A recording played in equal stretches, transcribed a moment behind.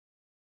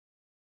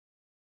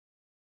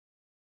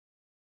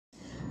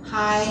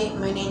Hi,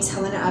 my name's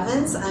Helena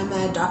Ovens. I'm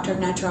a doctor of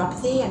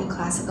naturopathy and a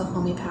classical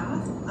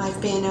homeopath.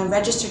 I've been a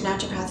registered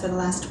naturopath for the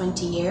last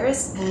 20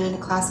 years and a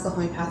classical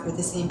homeopath for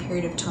the same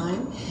period of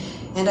time.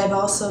 And I've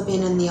also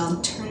been in the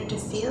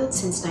alternative field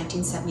since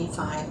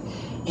 1975.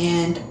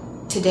 And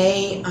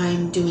today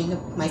I'm doing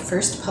my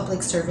first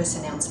public service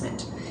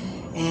announcement.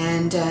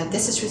 And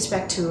this is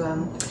respect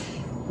to,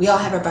 we all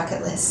have our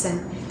bucket lists,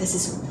 and this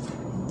is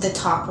the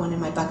top one in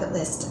my bucket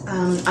list.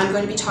 I'm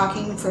going to be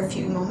talking for a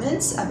few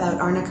moments about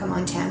Arnica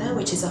Montana,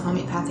 which is a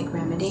homeopathic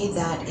remedy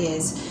that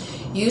is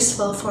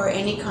useful for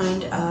any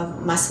kind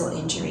of muscle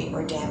injury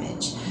or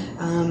damage.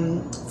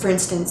 For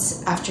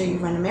instance, after you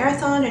run a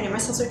marathon and your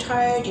muscles are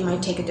tired, you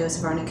might take a dose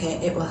of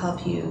Arnica. It will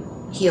help you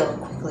heal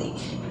quickly.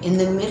 In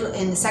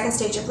the second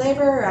stage of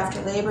labor or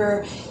after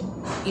labor,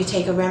 you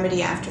take a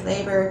remedy after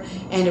labor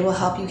and it will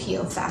help you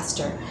heal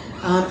faster.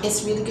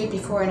 It's really good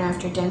before and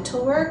after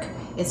dental work.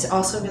 It's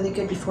also really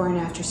good before and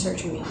after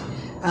surgery.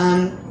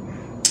 And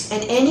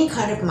any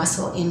kind of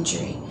muscle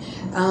injury.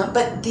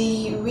 But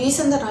the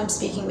reason that I'm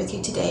speaking with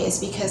you today is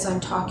because I'm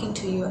talking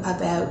to you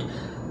about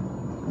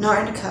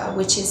Arnica,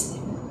 which is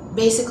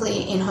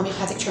basically in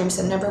homeopathic terms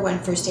the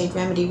 #1 first aid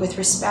remedy with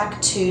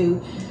respect to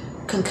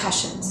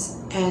concussions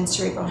and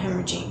cerebral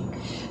hemorrhaging.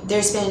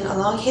 There's been a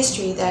long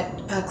history,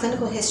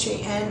 clinical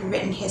history and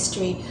written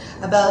history,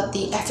 about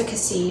the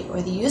efficacy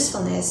or the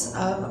usefulness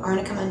of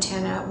Arnica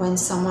Montana when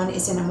someone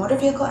is in a motor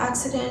vehicle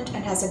accident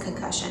and has a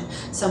concussion,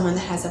 someone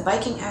that has a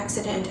biking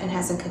accident and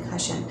has a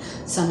concussion,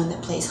 someone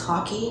that plays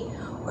hockey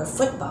or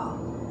football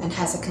and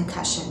has a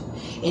concussion.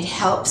 It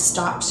helps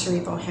stop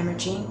cerebral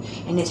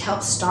hemorrhaging and it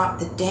helps stop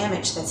the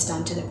damage that's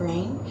done to the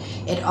brain.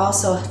 It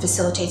also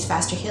facilitates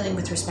faster healing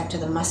with respect to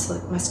the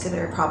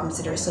muscular problems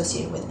that are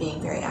associated with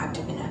being very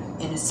active in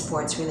a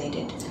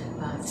sports-related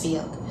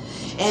field.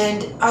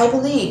 And I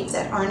believe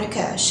that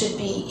Arnica should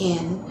be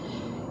in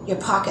your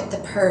pocket, the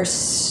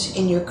purse,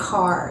 in your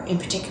car in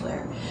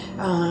particular,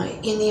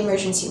 in the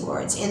emergency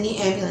wards, in the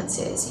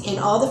ambulances, in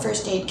all the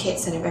first aid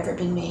kits that have ever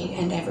been made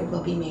and ever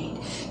will be made,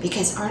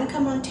 because Arnica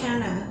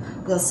Montana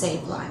will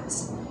save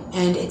lives.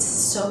 And it's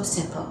so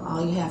simple.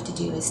 All you have to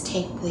do is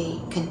take the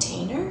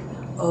container,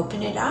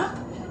 open it up,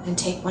 and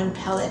take one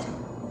pellet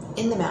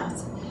in the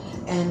mouth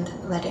and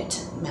let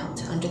it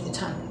melt under the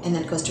tongue, and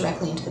then it goes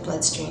directly into the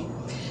bloodstream.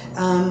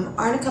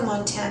 Arnica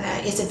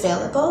Montana is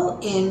available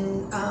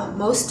in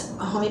most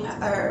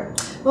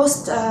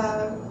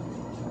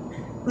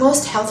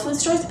health food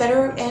stores,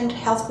 better end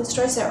health food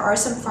stores. There are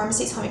some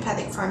pharmacies,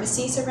 homeopathic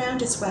pharmacies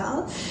around as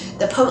well.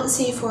 The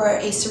potency for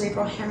a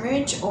cerebral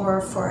hemorrhage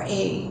or for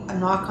a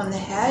knock on the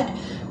head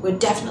would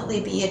definitely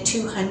be a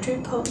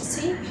 200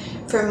 potency.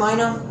 For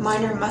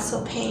minor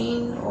muscle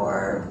pain,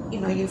 or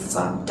you've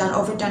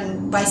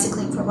overdone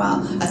bicycling for a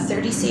while, a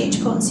 30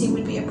 CH potency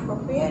would be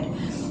appropriate.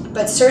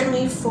 But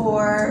certainly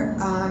for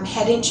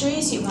head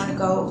injuries, you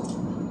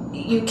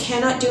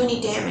cannot do any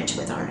damage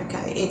with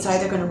Arnica. It's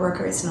either going to work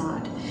or it's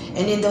not.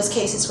 And in those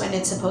cases when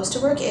it's supposed to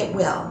work, it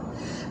will.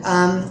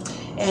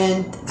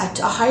 And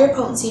a higher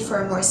potency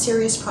for a more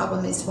serious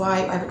problem is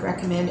why I would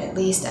recommend at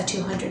least a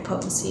 200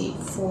 potency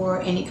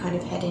for any kind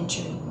of head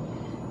injury.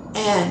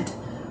 And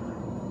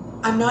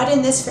I'm not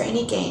in this for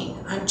any gain.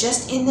 I'm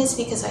just in this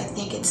because I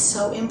think it's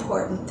so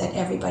important that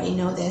everybody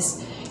know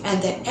this,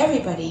 and that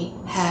everybody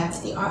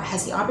has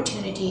the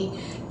opportunity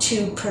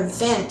to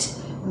prevent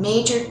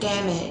major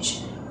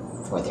damage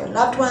for their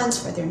loved ones,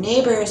 for their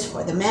neighbors,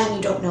 for the man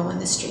you don't know on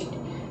the street,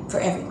 for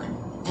everyone.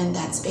 And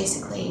that's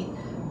basically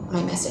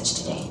my message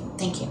today.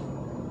 Thank you.